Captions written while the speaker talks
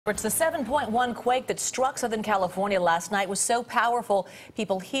It's the 7.1 quake that struck Southern California last night was so powerful,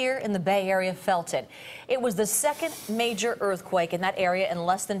 people here in the Bay Area felt it. It was the second major earthquake in that area in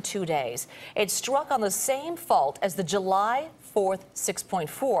less than 2 days. It struck on the same fault as the July 4th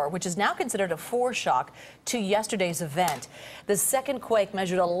 6.4, which is now considered a foreshock to yesterday's event. The second quake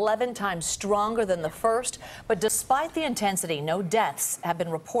measured 11 times stronger than the first, but despite the intensity, no deaths have been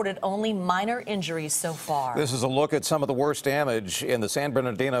reported, only minor injuries so far. This is a look at some of the worst damage in the San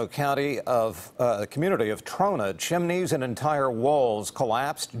Bernardino County community of Trona. Chimneys and entire walls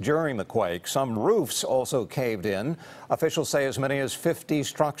collapsed during the quake. Some roofs also caved in. Officials say as many as 50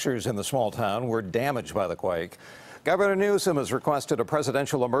 structures in the small town were damaged by the quake. Governor Newsom has requested a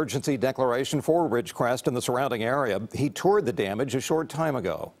presidential emergency declaration for Ridgecrest and the surrounding area. He toured the damage a short time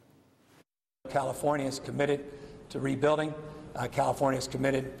ago. California is committed to rebuilding. California is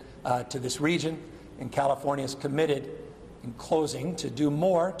committed to this region, and California is committed, in closing, to do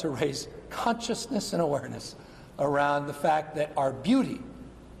more to raise consciousness and awareness around the fact that our beauty,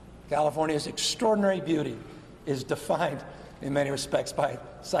 California's extraordinary beauty, is defined in many respects by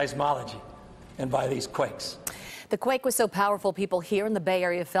seismology and by these quakes. The quake was so powerful, people here in the Bay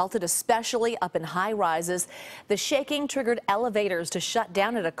Area felt it, especially up in high rises. The shaking triggered elevators to shut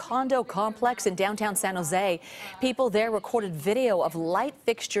down at a condo complex in downtown San Jose. People there recorded video of light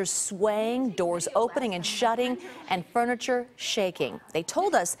fixtures swaying, doors opening and shutting, and furniture shaking. They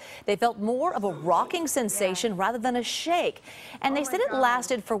told us they felt more of a rocking sensation rather than a shake, and they said it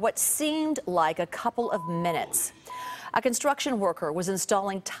lasted for what seemed like a couple of minutes. A construction worker was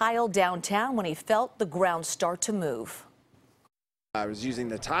installing tile downtown when he felt the ground start to move. I was using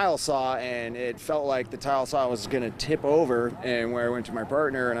the tile saw and it felt like the tile saw was going to tip over, and where I went to my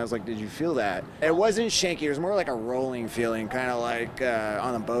partner and I was like, "Did you feel that?" It wasn't shaky, it was more like a rolling feeling, kind of like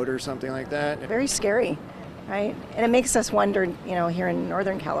on a boat or something like that. Very scary, right? And it makes us wonder, you know, here in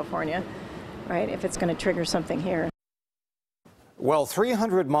Northern California, right, if it's going to trigger something here. Well,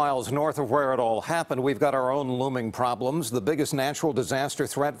 300 miles north of where it all happened, we've got our own looming problems. The biggest natural disaster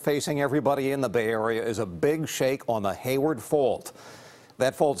threat facing everybody in the Bay Area is a big shake on the Hayward Fault.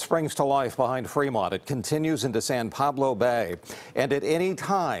 That fault springs to life behind Fremont. It continues into San Pablo Bay. And at any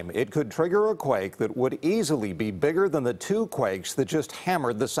time, it could trigger a quake that would easily be bigger than the two quakes that just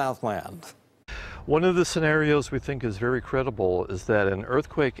hammered the Southland. One of the scenarios we think is very credible is that an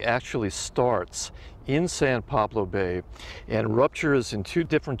earthquake actually starts in San Pablo Bay and ruptures in two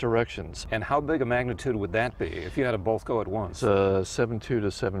different directions. And how big a magnitude would that be if you had to both go at once? 7.2 to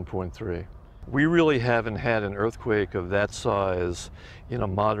 7.3. We really haven't had an earthquake of that size in a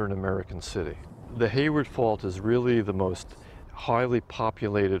modern American city. The Hayward Fault is really the most highly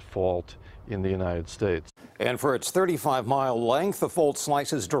populated fault in the United States. And for its 35-mile length, the fault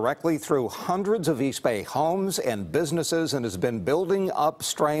slices directly through hundreds of East Bay homes and businesses and has been building up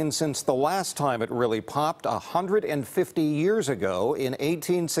strain since the last time it really popped 150 years ago in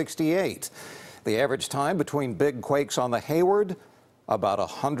 1868. The average time between big quakes on the Hayward, about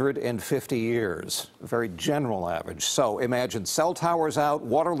 150 years. A very general average. So imagine cell towers out,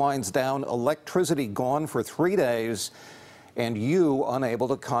 water lines down, electricity gone for 3 days, and you unable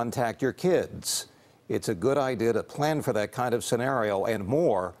to contact your kids. It's a good idea to plan for that kind of scenario and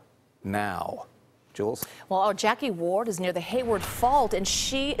more now. Jules? Well, our Jackie Ward is near the Hayward Fault, and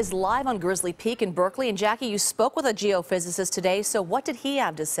she is live on Grizzly Peak in Berkeley. And Jackie, you spoke with a geophysicist today, so what did he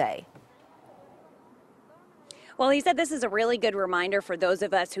have to say? Well, he said this is a really good reminder for those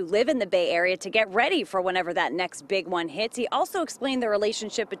of us who live in the Bay Area to get ready for whenever that next big one hits. He also explained the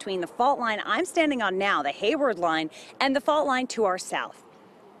relationship between the fault line I'm standing on now, the Hayward line, and the fault line to our south.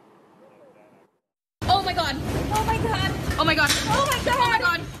 Oh my God. Oh my God. Oh my God. Oh my God. Oh my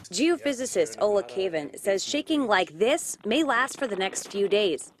God. Geophysicist Ola Caven says shaking like this may last for the next few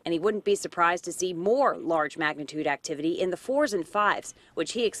days, and he wouldn't be surprised to see more large magnitude activity in the 4s and 5s,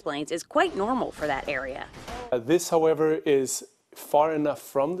 which he explains is quite normal for that area. This, however, is far enough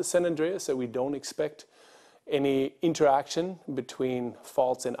from the San Andreas that we don't expect any interaction between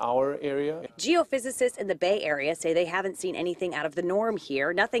faults in our area. Geophysicists in the Bay Area say they haven't seen anything out of the norm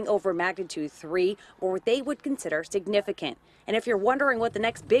here, nothing over magnitude 3 or what they would consider significant. And if you're wondering what the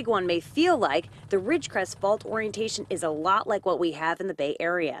next big one may feel like, the Ridgecrest fault orientation is a lot like what we have in the Bay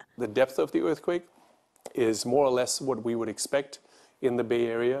Area. The depth of the earthquake is more or less what we would expect in the Bay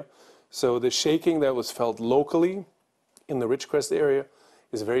Area. So the shaking that was felt locally in the Ridgecrest area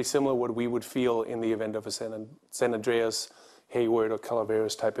is very similar to what we would feel in the event of a San Andreas Hayward or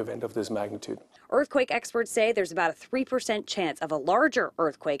Calaveras type event of this magnitude. Earthquake experts say there's about a 3% chance of a larger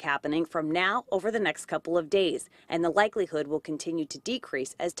earthquake happening from now over the next couple of days, and the likelihood will continue to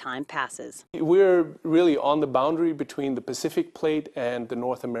decrease as time passes. We're really on the boundary between the Pacific plate and the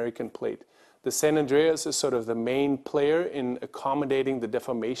North American plate. The San Andreas is sort of the main player in accommodating the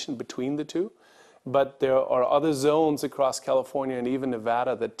deformation between the two, but there are other zones across California and even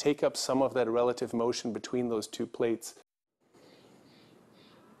Nevada that take up some of that relative motion between those two plates.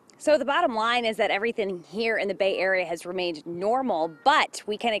 So the bottom line is that everything here in the Bay Area has remained normal, but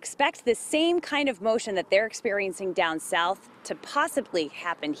we can expect the same kind of motion that they're experiencing down south to possibly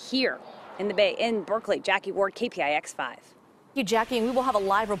happen here in the Bay, in Berkeley. Jackie Ward, KPIX 5. Thank you, Jackie. And we will have a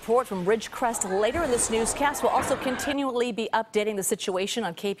live report from Ridgecrest later in this newscast. We'll also continually be updating the situation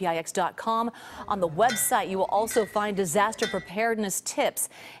on KPIX.com. On the website, you will also find disaster preparedness tips,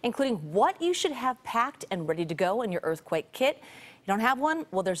 including what you should have packed and ready to go in your earthquake kit. You don't have one?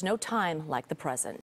 Well, there's no time like the present.